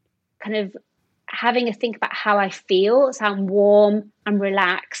kind of having a think about how I feel. So I'm warm, I'm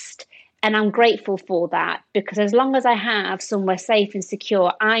relaxed, and I'm grateful for that, because as long as I have somewhere safe and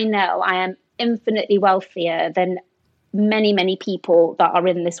secure, I know I am infinitely wealthier than many, many people that are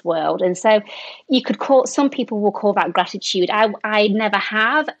in this world. And so you could some people will call that gratitude. I never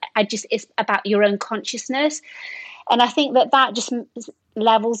have. It's about your own consciousness. And I think that just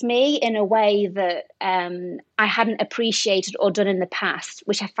levels me in a way that I hadn't appreciated or done in the past,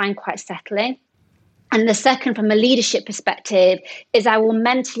 which I find quite settling. And the second, from a leadership perspective, is I will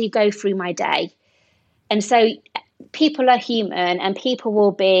mentally go through my day. And so people are human, and people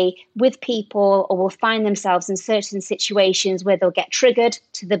will be with people or will find themselves in certain situations where they'll get triggered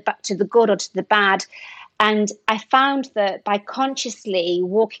to the good or to the bad. And I found that by consciously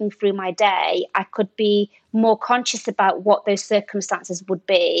walking through my day, I could be more conscious about what those circumstances would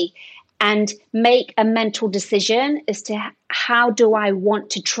be and make a mental decision as to how do I want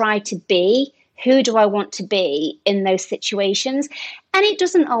to try to be, who do I want to be in those situations. And it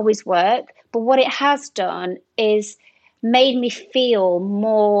doesn't always work, but what it has done is made me feel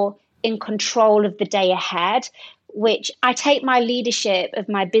more in control of the day ahead, which I take my leadership of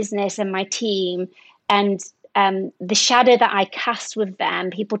my business and my team and the shadow that I cast with them.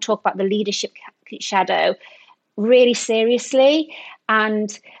 People talk about the leadership shadow really seriously.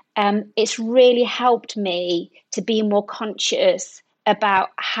 And it's really helped me to be more conscious about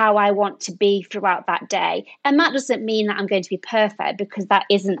how I want to be throughout that day. And that doesn't mean that I'm going to be perfect, because that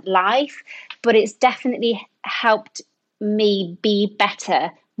isn't life, but it's definitely helped me be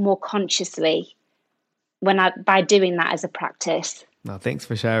better more consciously by doing that as a practice. No, thanks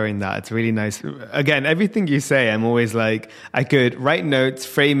for sharing that. It's really nice. Again, everything you say, I'm always like, I could write notes,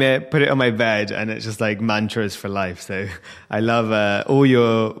 frame it, put it on my bed, and it's just like mantras for life. So I love all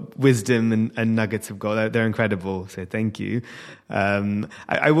your wisdom and nuggets of gold. They're incredible. So thank you.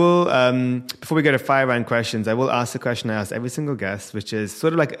 I will, before we go to fire round questions, I will ask the question I ask every single guest, which is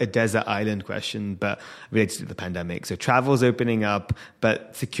sort of like a desert island question, but related to the pandemic. So travel's opening up,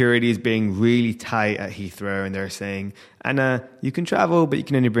 but security is being really tight at Heathrow, and they're saying, Anna, you can travel, but you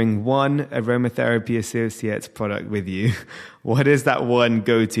can only bring one Aromatherapy Associates product with you. What is that one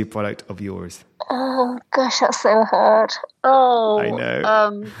go-to product of yours? Oh, gosh, that's so hard. Oh, I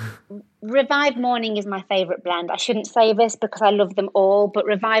know. Revive Morning is my favorite blend. I shouldn't say this because I love them all, but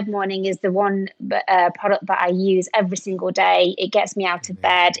Revive Morning is the one product that I use every single day. It gets me out of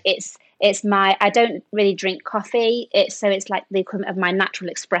bed. I don't really drink coffee. It's like the equivalent of my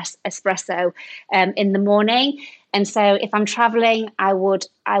natural espresso in the morning. And so if I'm traveling, I would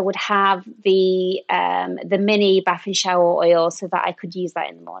have the mini bath and shower oil so that I could use that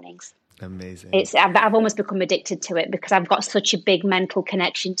in the mornings. Amazing. I've almost become addicted to it because I've got such a big mental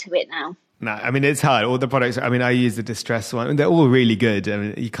connection to it now. No, I mean, it's hard. All the products, I mean, I use the Distress one. They're all really good. I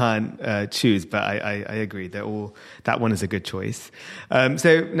mean, you can't choose, but I agree. That one is a good choice.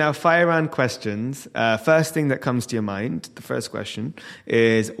 So now fire round questions. First thing that comes to your mind, the first question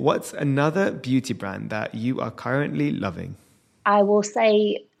is, what's another beauty brand that you are currently loving? I will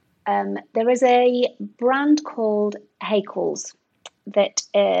say there is a brand called Hakells that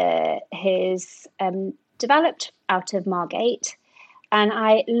is developed out of Margate. And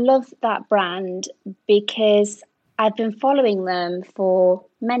I love that brand because I've been following them for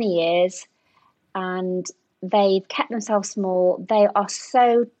many years and they've kept themselves small. They are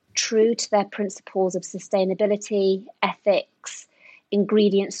so true to their principles of sustainability, ethics,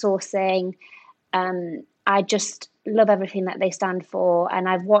 ingredient sourcing. I just love everything that they stand for. And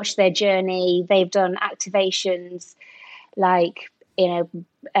I've watched their journey. They've done activations like,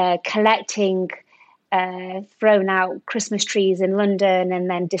 collecting thrown out Christmas trees in London and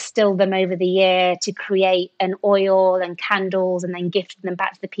then distilled them over the year to create an oil and candles, and then gifted them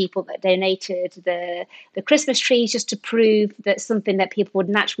back to the people that donated the Christmas trees, just to prove that something that people would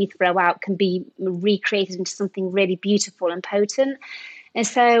naturally throw out can be recreated into something really beautiful and potent. And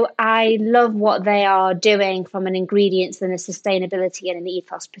so I love what they are doing from an ingredients and a sustainability and an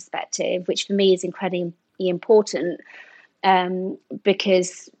ethos perspective, which for me is incredibly important,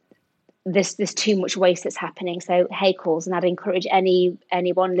 because there's too much waste that's happening. So Haycalls, and I'd encourage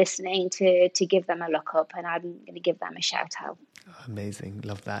anyone listening to give them a look up, and I'm going to give them a shout out. Oh, amazing.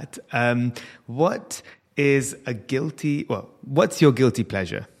 Love that. What's your guilty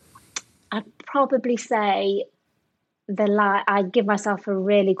pleasure? I'd probably say I give myself a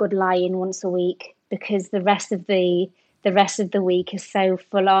really good lie-in once a week, because the rest of the week is so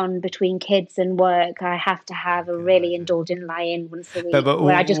full on between kids and work. I have to have a really indulgent lie-in once a week. But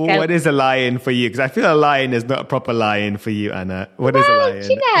where I just go, what is a lie-in for you? Because I feel a lie-in is not a proper lie-in for you, Anna. What is a lie-in?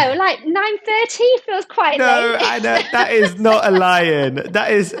 Like 9:30 feels quite late. No, Anna, that is not a lie-in.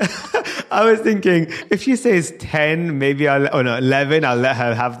 That is, I was thinking, if she says 10, maybe 11, I'll let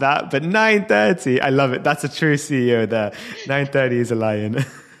her have that. But 9:30, I love it. That's a true CEO there. 9:30 is a lie-in.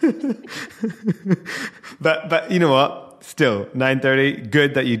 But you know what? Still, 9:30,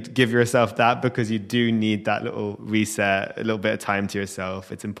 good that you give yourself that, because you do need that little reset, a little bit of time to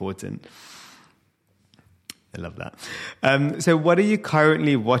yourself. It's important. I love that. So what are you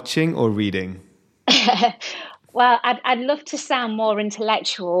currently watching or reading? Well, I'd love to sound more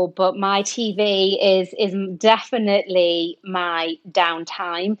intellectual, but my TV is definitely my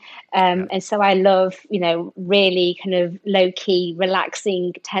downtime. And so I love, really kind of low-key,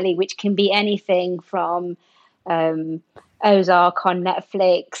 relaxing telly, which can be anything from Ozark on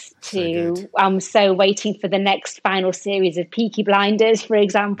Netflix to I'm so waiting for the next final series of Peaky Blinders, for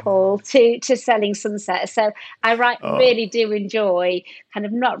example, to Selling Sunset. So I really do enjoy kind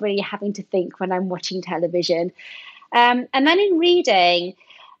of not really having to think when I'm watching television. And then in reading,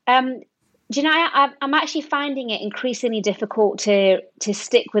 I'm actually finding it increasingly difficult to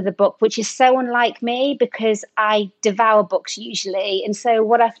stick with a book, which is so unlike me, because I devour books usually. And so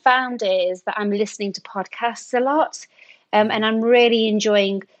what I've found is that I'm listening to podcasts a lot. And I'm really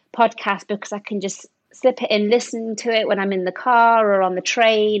enjoying podcasts because I can just slip it in, listen to it when I'm in the car or on the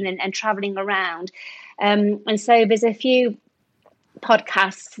train and traveling around. And so there's a few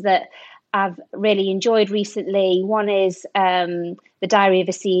podcasts that I've really enjoyed recently. One is The Diary of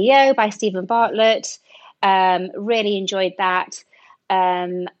a CEO by Stephen Bartlett. Really enjoyed that.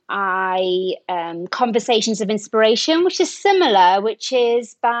 Conversations of Inspiration, which is similar, which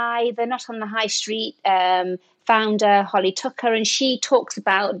is by the Not on the High Street founder, Holly Tucker, and she talks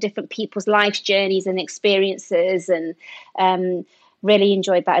about different people's life journeys and experiences, and really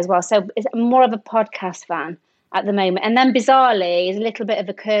enjoyed that as well. So I'm more of a podcast fan at the moment. And then bizarrely, is a little bit of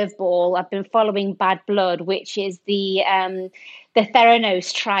a curveball, I've been following Bad Blood, which is the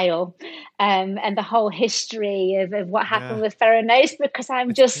Theranos trial, and the whole history of what happened with Theranos, because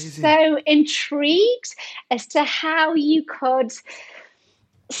I'm so intrigued as to how you could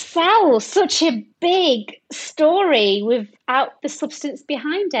sell such a big story without the substance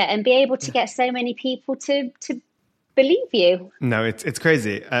behind it and be able to get so many people to believe you. No, it's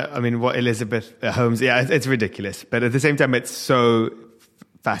crazy. I mean, what Elizabeth Holmes, it's ridiculous, but at the same time, it's so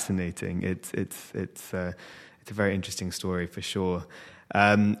fascinating. It's a very interesting story for sure.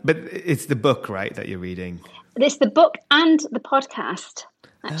 But it's the book, right, that you're reading? It's the book and the podcast.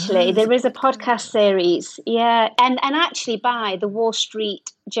 Actually, there is a podcast series, and actually by the Wall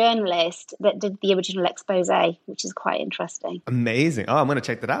Street journalist that did the original expose, which is quite interesting. Amazing. Oh, I'm going to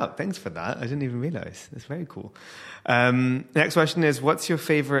check that out. Thanks for that. I didn't even realize. That's very cool. Next question is, what's your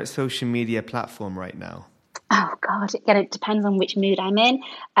favorite social media platform right now? Oh, God. Again, it depends on which mood I'm in.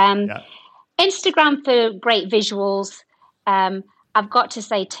 Instagram for great visuals. I've got to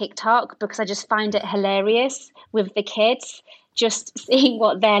say TikTok, because I just find it hilarious with the kids, just seeing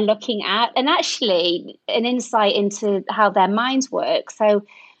what they're looking at, and actually an insight into how their minds work. So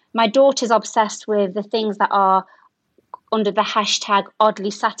my daughter's obsessed with the things that are under the hashtag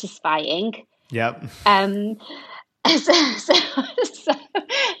oddly satisfying. Yep. So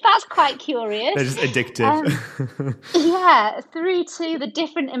that's quite curious. They're just addictive. Through to the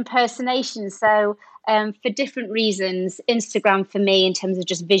different impersonations. So for different reasons. Instagram for me in terms of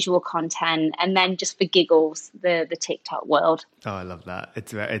just visual content, and then just for giggles, the TikTok world. Oh, I love that.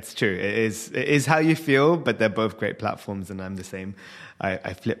 It's true. It is how you feel, but they're both great platforms, and I'm the same.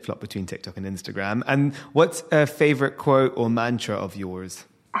 I flip-flop between TikTok and Instagram. And what's a favorite quote or mantra of yours?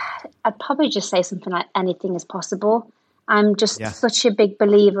 I'd probably just say something like anything is possible. I'm just such a big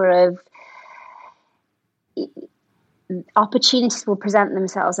believer of opportunities will present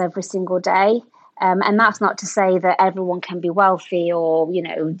themselves every single day. And that's not to say that everyone can be wealthy or,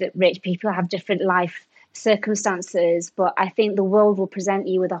 that rich people have different life circumstances, but I think the world will present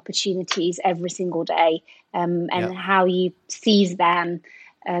you with opportunities every single day, and how you seize them,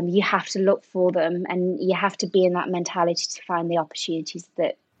 you have to look for them, and you have to be in that mentality to find the opportunities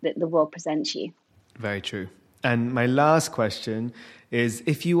that the world presents you. Very true. And my last question is,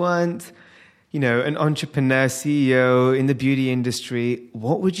 if you want, an entrepreneur, CEO in the beauty industry,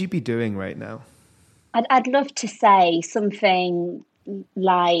 what would you be doing right now? I'd love to say something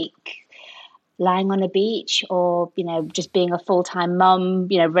like lying on a beach, or, just being a full-time mum,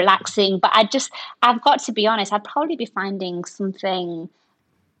 relaxing. But I've got to be honest, I'd probably be finding something.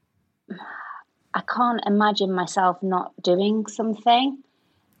 I can't imagine myself not doing something.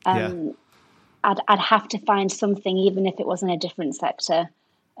 I'd have to find something, even if it was in a different sector.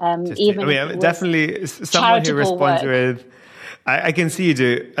 Definitely someone who responds with, I can see you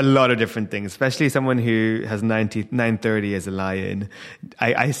do a lot of different things, especially someone who has 930 as a lie-in.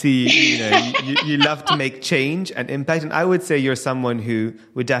 I see, you love to make change and impact. And I would say you're someone who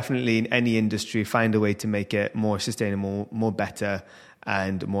would definitely in any industry find a way to make it more sustainable, more better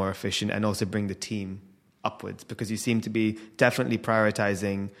and more efficient, and also bring the team upwards, because you seem to be definitely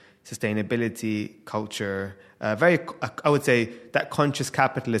prioritizing sustainability, culture, I would say that conscious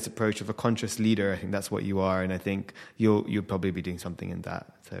capitalist approach of a conscious leader. I think that's what you are, and I think you'll probably be doing something in that.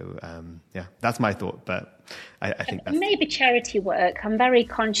 So that's my thought. But I think that's maybe charity work. I'm very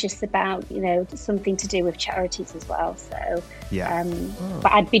conscious about something to do with charities as well. So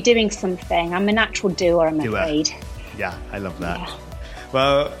but I'd be doing something. I'm a natural doer, I'm afraid. Yeah, I love that. Yeah.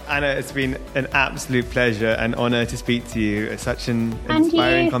 Well, Anna, it's been an absolute pleasure and honor to speak to you. It's such an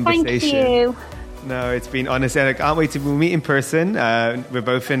inspiring conversation. Thank you. No, it's been honestly, I can't wait to meet in person. We're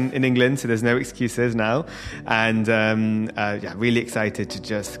both in England, so there's no excuses now. And really excited to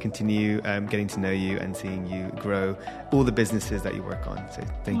just continue getting to know you and seeing you grow all the businesses that you work on. So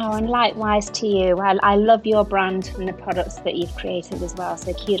thank you. And likewise to you. I love your brand and the products that you've created as well.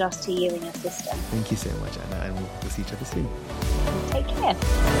 So kudos to you and your sister. Thank you so much, Anna, and we'll see each other soon. Take care.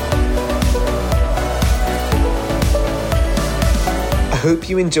 I hope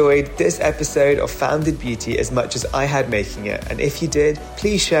you enjoyed this episode of Founded Beauty as much as I had making it. And if you did,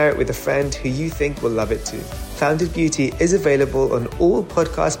 please share it with a friend who you think will love it too. Founded Beauty is available on all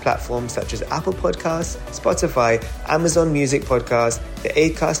podcast platforms such as Apple Podcasts, Spotify, Amazon Music Podcasts, the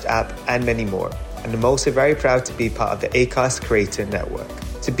Acast app, and many more. And I'm also very proud to be part of the Acast Creator Network.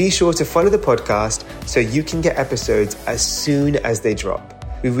 So be sure to follow the podcast so you can get episodes as soon as they drop.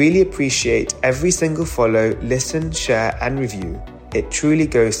 We really appreciate every single follow, listen, share, and review. It truly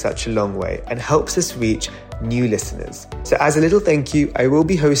goes such a long way and helps us reach new listeners. So as a little thank you, I will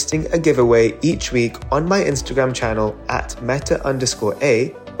be hosting a giveaway each week on my Instagram channel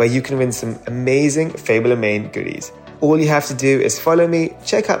 @meta_a, where you can win some amazing Fable & Mane goodies. All you have to do is follow me,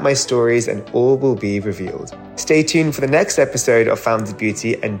 check out my stories, and all will be revealed. Stay tuned for the next episode of Founded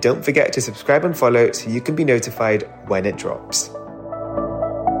Beauty, and don't forget to subscribe and follow so you can be notified when it drops.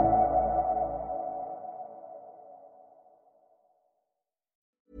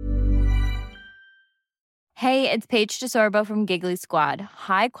 Hey, it's Paige DeSorbo from Giggly Squad.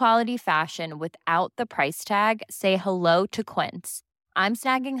 High quality fashion without the price tag. Say hello to Quince. I'm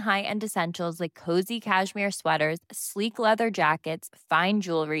snagging high-end essentials like cozy cashmere sweaters, sleek leather jackets, fine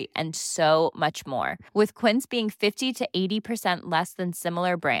jewelry, and so much more. With Quince being 50 to 80% less than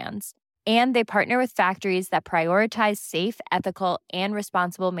similar brands. And they partner with factories that prioritize safe, ethical, and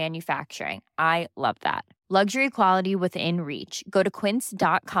responsible manufacturing. I love that. Luxury quality within reach. Go to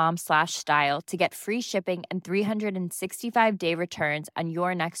quince.com/style to get free shipping and 365-day returns on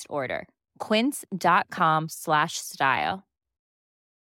your next order. Quince.com/style.